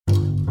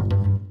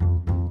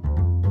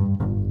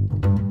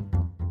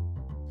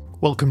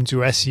Welcome to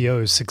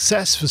SEO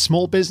Success for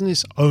Small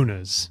Business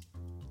Owners.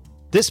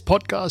 This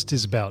podcast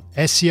is about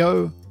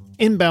SEO,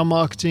 inbound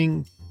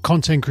marketing,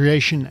 content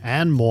creation,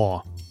 and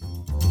more.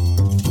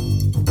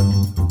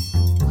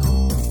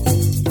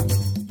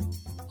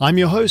 I'm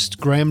your host,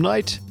 Graham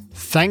Knight.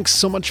 Thanks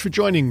so much for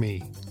joining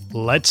me.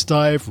 Let's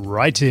dive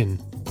right in.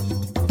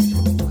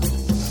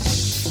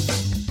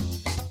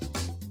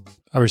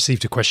 I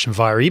received a question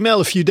via email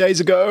a few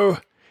days ago,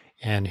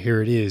 and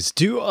here it is.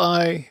 Do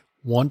I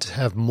want to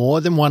have more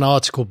than one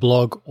article,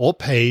 blog, or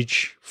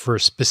page for a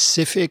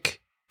specific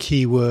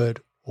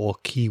keyword or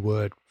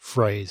keyword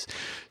phrase?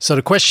 So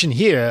the question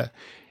here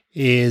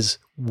is,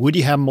 would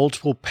you have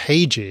multiple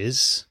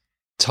pages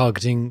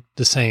targeting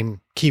the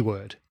same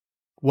keyword?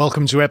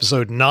 Welcome to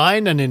episode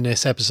 9, and in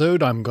this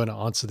episode, I'm going to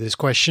answer this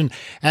question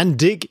and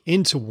dig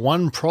into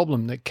one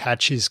problem that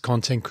catches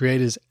content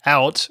creators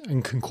out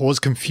and can cause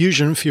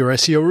confusion for your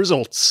SEO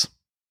results.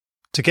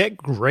 To get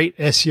great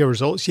SEO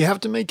results, you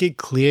have to make it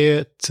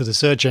clear to the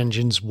search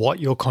engines what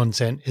your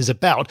content is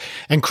about,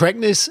 and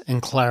correctness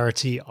and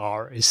clarity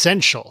are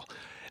essential.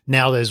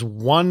 Now, there's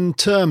one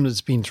term that's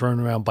been thrown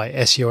around by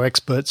SEO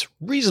experts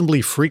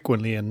reasonably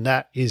frequently, and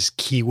that is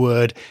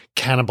keyword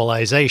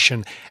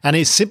cannibalization. And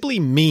it simply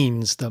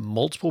means that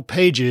multiple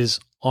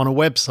pages on a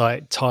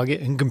website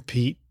target and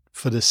compete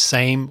for the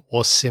same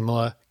or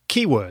similar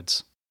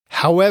keywords.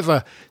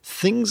 However,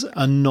 things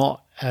are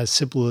not as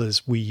simple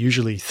as we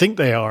usually think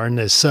they are, and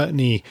there's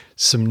certainly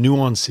some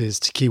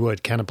nuances to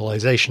keyword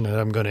cannibalization that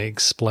I'm going to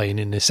explain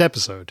in this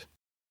episode.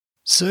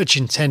 Search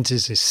intent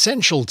is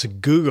essential to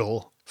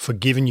Google for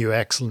giving you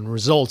excellent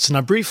results, and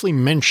I briefly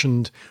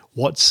mentioned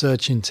what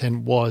search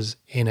intent was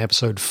in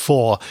episode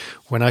 4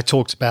 when I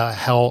talked about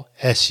how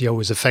SEO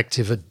is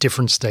effective at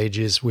different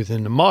stages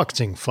within the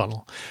marketing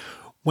funnel.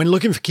 When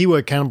looking for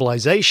keyword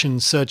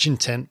cannibalization, search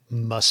intent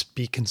must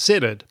be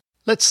considered.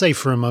 Let's say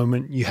for a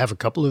moment you have a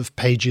couple of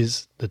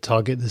pages that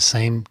target the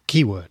same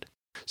keyword.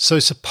 So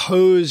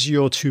suppose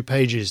your two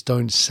pages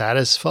don't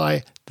satisfy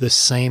the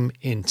same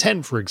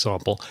intent, for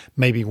example.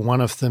 Maybe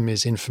one of them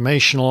is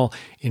informational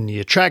in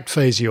the attract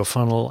phase of your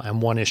funnel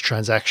and one is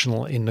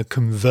transactional in the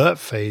convert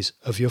phase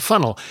of your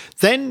funnel.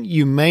 Then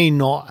you may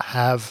not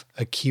have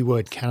a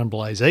keyword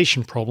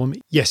cannibalization problem.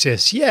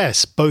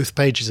 Yes, both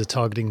pages are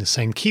targeting the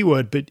same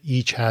keyword, but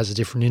each has a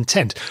different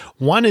intent.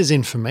 One is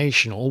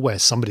informational, where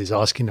somebody's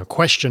asking a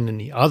question, and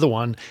the other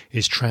one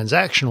is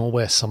transactional,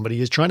 where somebody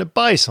is trying to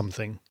buy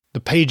something. The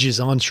pages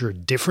answer a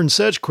different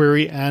search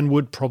query and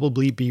would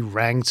probably be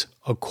ranked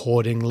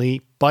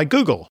accordingly by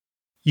Google.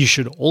 You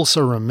should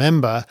also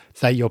remember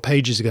that your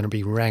pages are going to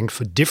be ranked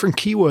for different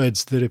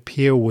keywords that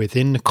appear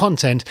within the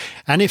content,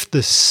 and if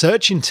the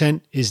search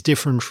intent is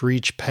different for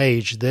each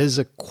page, there's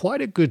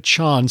quite a good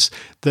chance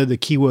that the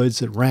keywords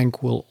that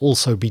rank will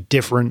also be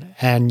different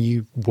and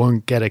you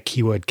won't get a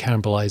keyword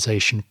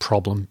cannibalization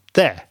problem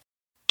there.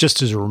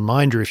 Just as a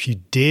reminder, if you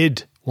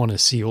did want to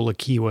see all the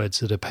keywords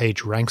that a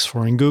page ranks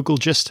for in Google,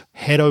 just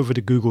head over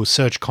to Google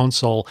Search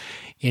Console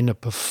in the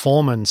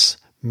performance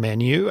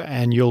menu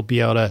and you'll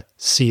be able to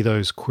see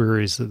those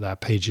queries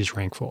that page is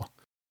ranked for.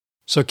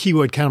 So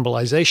keyword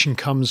cannibalization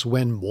comes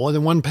when more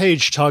than one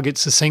page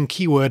targets the same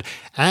keyword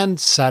and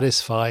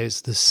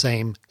satisfies the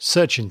same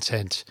search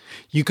intent.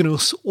 You can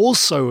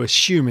also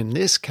assume in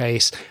this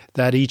case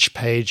that each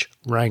page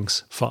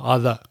ranks for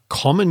other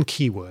common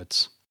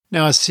keywords.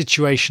 Now, a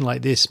situation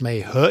like this may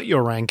hurt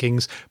your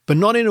rankings, but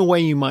not in a way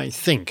you might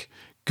think.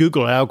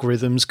 Google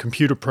algorithms,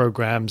 computer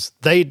programs,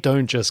 they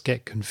don't just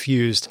get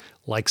confused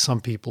like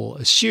some people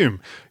assume.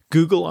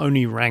 Google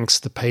only ranks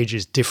the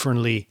pages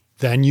differently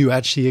than you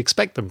actually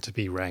expect them to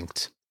be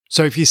ranked.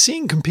 So if you're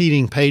seeing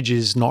competing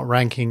pages not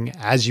ranking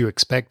as you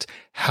expect,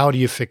 how do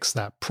you fix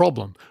that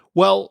problem?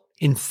 Well,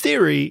 in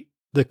theory,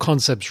 the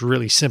concept's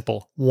really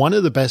simple. One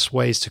of the best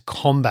ways to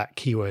combat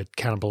keyword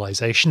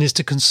cannibalization is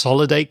to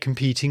consolidate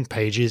competing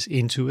pages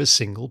into a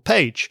single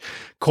page.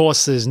 Of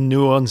course, there's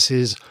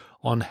nuances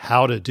on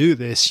how to do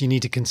this. You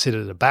need to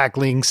consider the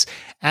backlinks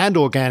and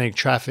organic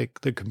traffic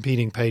that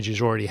competing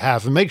pages already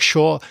have, and make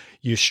sure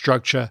you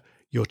structure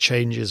your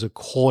changes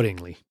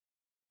accordingly.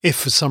 If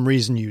for some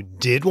reason you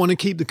did want to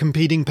keep the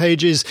competing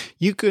pages,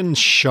 you can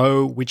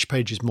show which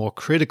page is more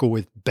critical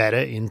with better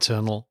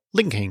internal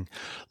linking.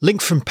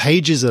 Link from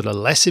pages that are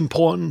less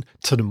important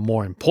to the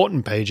more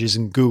important pages,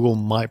 and Google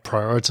might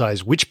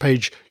prioritize which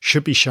page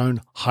should be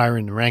shown higher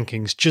in the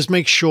rankings. Just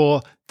make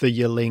sure that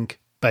you link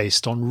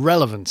based on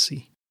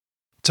relevancy.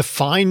 To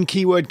find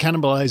keyword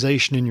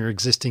cannibalization in your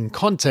existing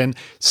content,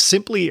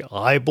 simply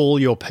eyeball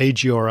your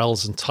page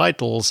URLs and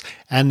titles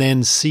and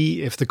then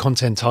see if the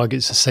content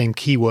targets the same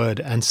keyword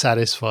and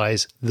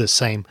satisfies the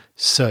same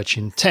search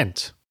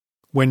intent.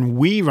 When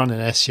we run an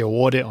SEO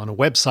audit on a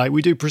website,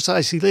 we do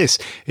precisely this.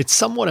 It's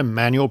somewhat a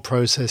manual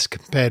process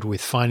compared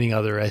with finding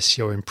other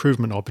SEO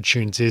improvement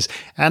opportunities,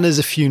 and there's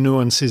a few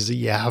nuances that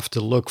you have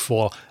to look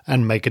for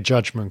and make a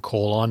judgment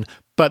call on,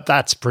 but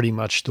that's pretty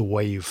much the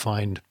way you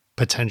find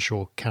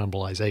potential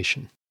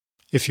cannibalization.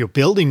 If you're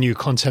building new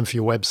content for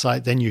your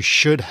website, then you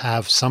should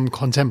have some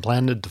content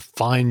plan that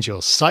defines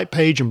your site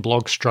page and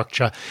blog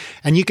structure,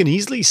 and you can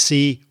easily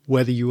see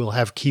whether you will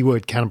have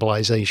keyword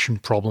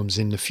cannibalization problems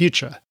in the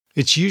future.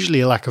 It's usually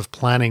a lack of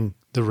planning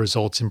that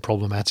results in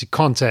problematic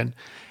content.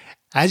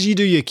 As you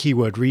do your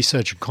keyword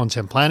research and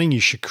content planning, you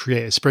should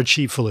create a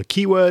spreadsheet full of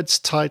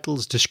keywords,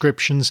 titles,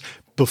 descriptions.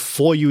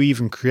 Before you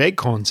even create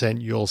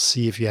content, you'll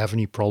see if you have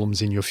any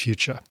problems in your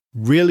future.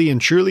 Really and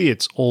truly,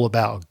 it's all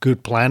about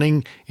good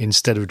planning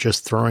instead of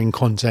just throwing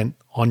content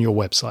on your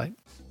website.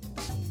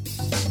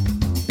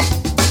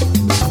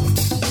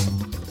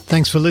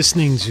 Thanks for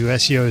listening to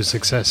SEO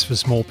Success for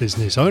Small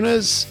Business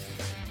Owners.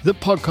 The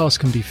podcast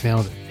can be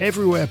found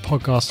everywhere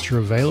podcasts are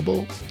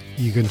available.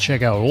 You can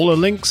check out all the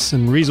links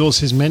and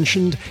resources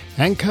mentioned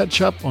and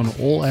catch up on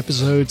all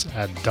episodes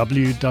at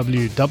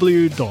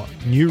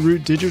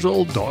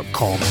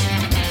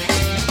www.newrootedigital.com.